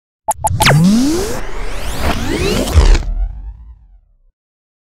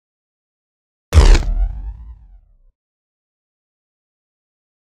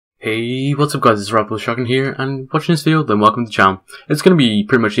Hey, what's up guys, it's RaptorWithAShotgun here, and watching this video, then welcome to the channel. It's gonna be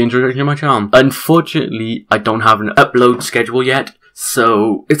pretty much the introduction to my channel. Unfortunately, I don't have an upload schedule yet,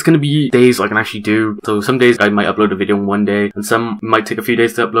 so it's gonna be days I can actually do. So some days I might upload a video in one day, and some might take a few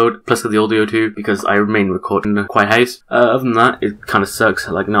days to upload, plus the audio too, because I remain recording in a quiet house. Other than that, it kinda sucks,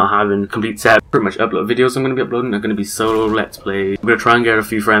 like not having complete set. Pretty much upload videos I'm gonna be uploading are gonna be solo let's play. I'm gonna try and get a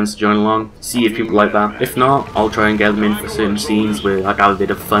few friends to join along, see if people like that. If not, I'll try and get them in for certain scenes where I have a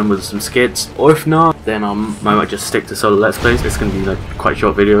bit of fun with some skits. Or if not, then I might just stick to solo let's plays. It's gonna be like quite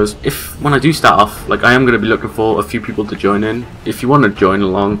short videos. When I do start off, like I am gonna be looking for a few people to join in. If you want to join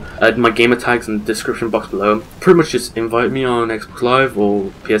along, my gamer tags in the description box below. Pretty much just invite me on Xbox Live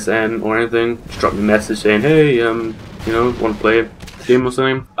or PSN or anything. Just drop me a message saying, hey, you know, want to play a game or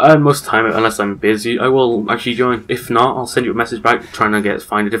something. Most of the time, unless I'm busy, I will actually join. If not, I'll send you a message back trying to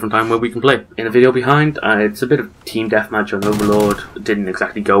find a different time where we can play. In the video behind, it's a bit of team deathmatch on Overlord. It didn't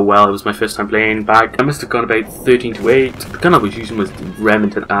exactly go well. It was my first time playing back. I must have gone about 13 to 8. The gun I was using was the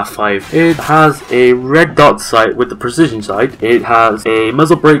Remington R5. It has a red dot sight with the precision sight. It has a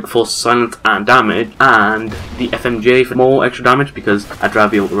muzzle brake for silence and damage, and the FMJ for more extra damage because I'd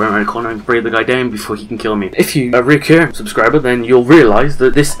rather be able to run around the corner and spray the guy down before he can kill me. If you're a recurring subscriber, then you'll realize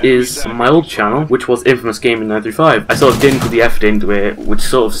that this is my old channel, which was Infamous Gaming 935. I sort of didn't put the effort into it, which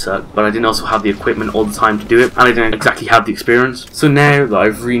sort of sucked, but I didn't also have the equipment all the time to do it, and I didn't exactly have the experience. So now that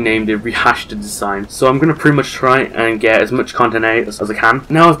I've renamed it, rehashed the design, so I'm going to pretty much try and get as much content out as I can.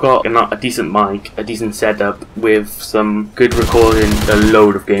 Now I've got a decent mic, a decent setup with some good recording, a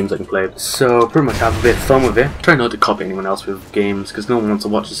load of games I can play. So pretty much have a bit of fun with it. Try not to copy anyone else with games, because no one wants to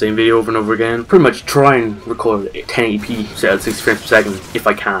watch the same video over and over again. Pretty much try and record a 1080p set at 60 frames per second if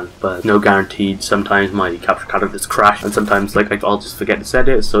I can, but no guaranteed. Sometimes my capture card just crash, and sometimes I'll just forget to set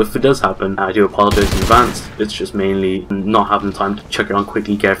it. So if it does happen, I do apologize in advance. It's just mainly not having time to check it on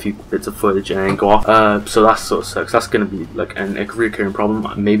quickly, get a few bits of footage, and then go off. So that sort of sucks. That's gonna be like a recurring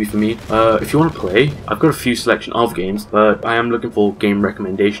problem, maybe for me. If you want to play, I've got a few selection of games, but I am looking for game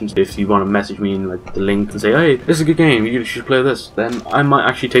recommendations. If you want to message me in the link and say, hey, this is a good game, you should play this, then I might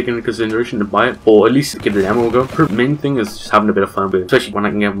actually take into consideration to buy it, or at least give the demo a go. The main thing is just having a bit of fun with it, especially when I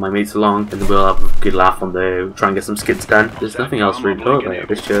can get my mates along, and we'll have a good laugh on there, try and get some skits done. There's nothing else really to talk about.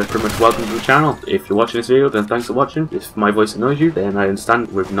 Just pretty much welcome to the channel. If you're watching this video, then thanks for watching. If my voice annoys you, then I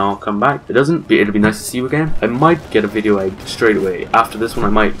understand. Would not come back. If it doesn't, it'll be nice to see you again. I might get a video out straight away. After this one, I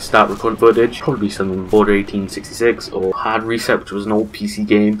might start recording footage, probably something Border 1866 or Hard Reset, which was an old PC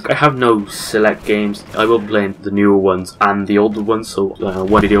game. I have no select games. I will be playing the newer ones and the older ones, so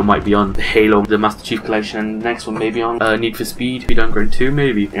one video might be on the Halo, the Master Chief Collection, and the next one maybe on Need for Speed, Downgrade 2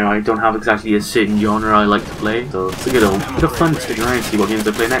 maybe. You know, I don't have exactly a certain genre I like to play, so it's a bit of fun to stick around and see what games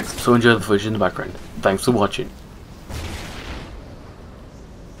I play next. So enjoy the footage in the background. Thanks for watching.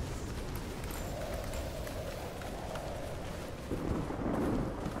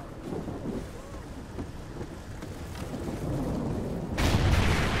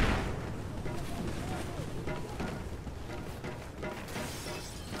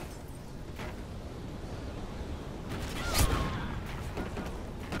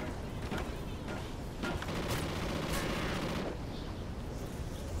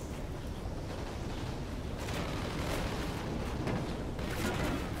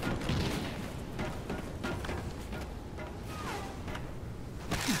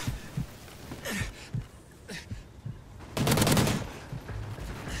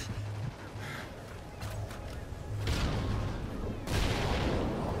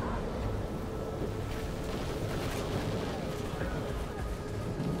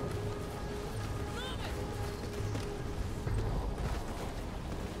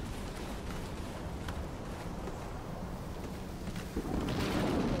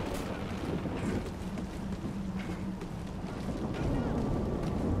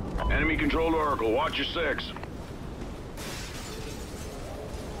 Enemy controlled Oracle, watch your 6.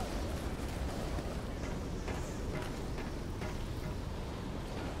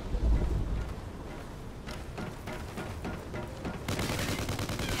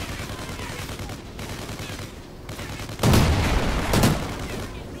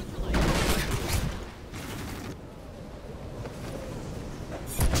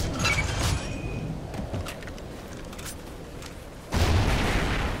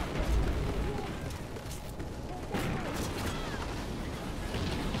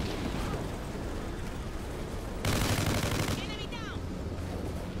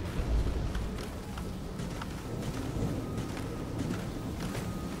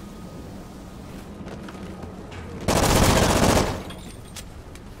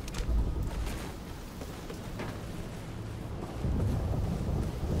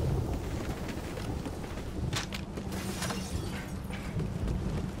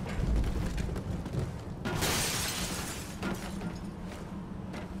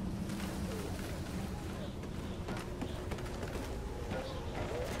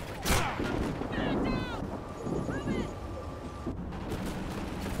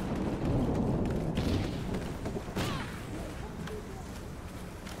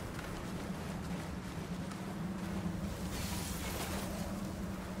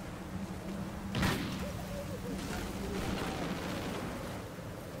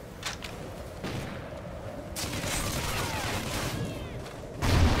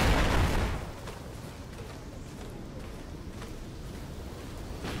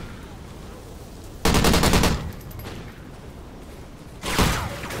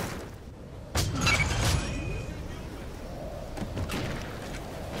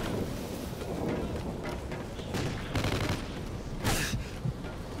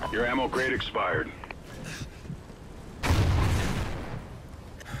 Your ammo crate expired.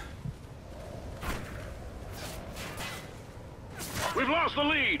 We've lost the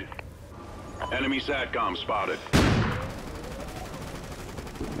lead! Enemy SATCOM spotted.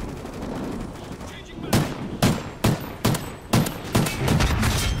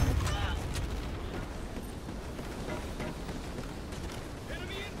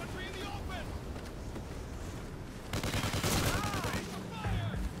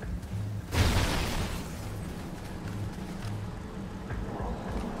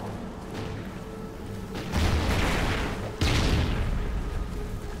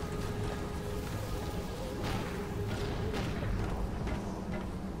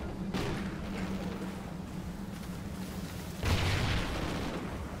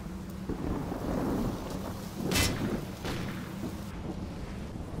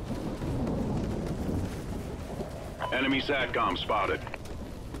 Enemy SATCOM spotted.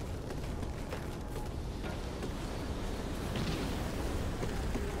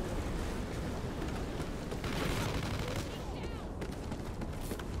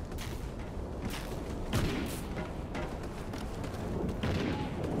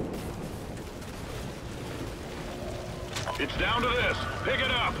 It's down to this. Pick it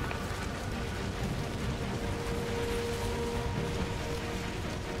up.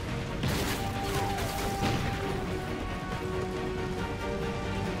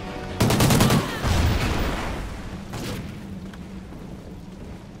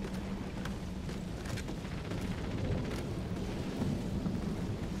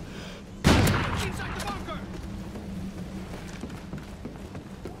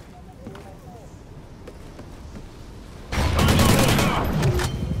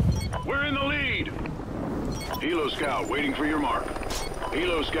 We're in the lead! Helo Scout waiting for your mark.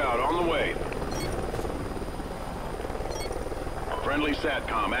 Helo Scout on the way. Friendly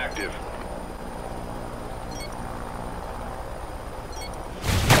SATCOM active.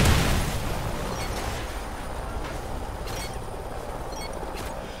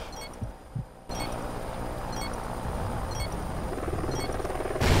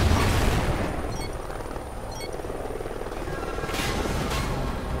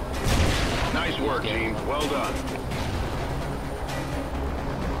 Nice work, team. Well done.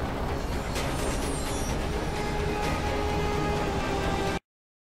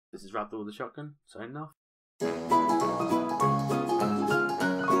 This is Raptor with a Shotgun, signing off.